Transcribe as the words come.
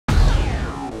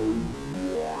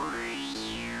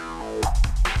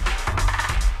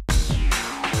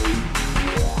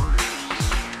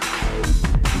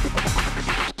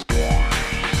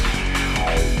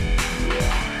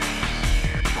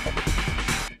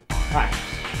Hi,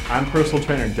 I'm personal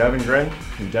trainer Devin Gray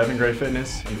from Devin Gray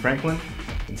Fitness in Franklin,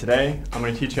 and today I'm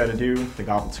going to teach you how to do the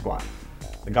goblet squat.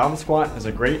 The goblet squat is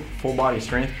a great full body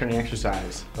strength training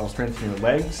exercise that will strengthen your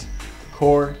legs,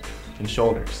 core, and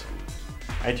shoulders.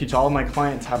 I teach all of my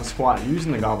clients how to squat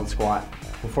using the goblet squat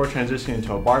before transitioning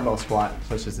into a barbell squat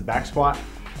such as the back squat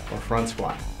or front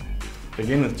squat.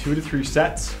 Begin with 2 to 3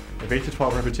 sets of 8 to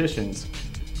 12 repetitions,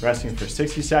 resting for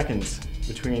 60 seconds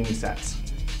between sets.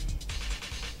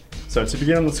 So to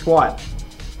begin on the squat,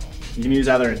 you can use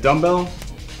either a dumbbell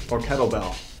or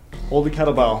kettlebell. Hold the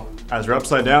kettlebell as you're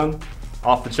upside down,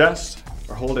 off the chest,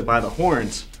 or hold it by the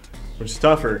horns, which is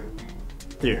tougher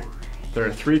here. There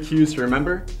are 3 cues to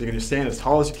remember. You're going to stand as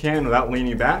tall as you can without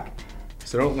leaning back.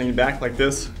 So don't lean back like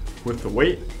this with the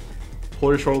weight.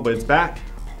 Pull your shoulder blades back.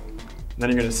 And then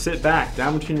you're going to sit back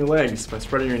down between your legs by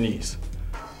spreading your knees.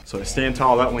 So I stand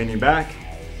tall without leaning back,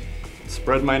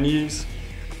 spread my knees,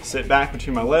 sit back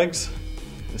between my legs,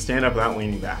 and stand up without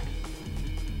leaning back.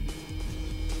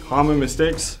 Common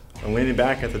mistakes are leaning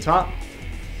back at the top,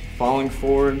 falling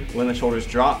forward, letting the shoulders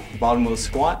drop at the bottom of the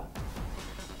squat,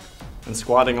 and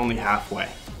squatting only halfway.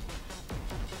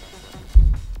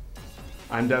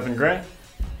 I'm Devin Gray,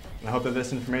 and I hope that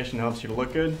this information helps you to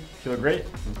look good, feel great,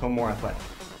 and become more athletic.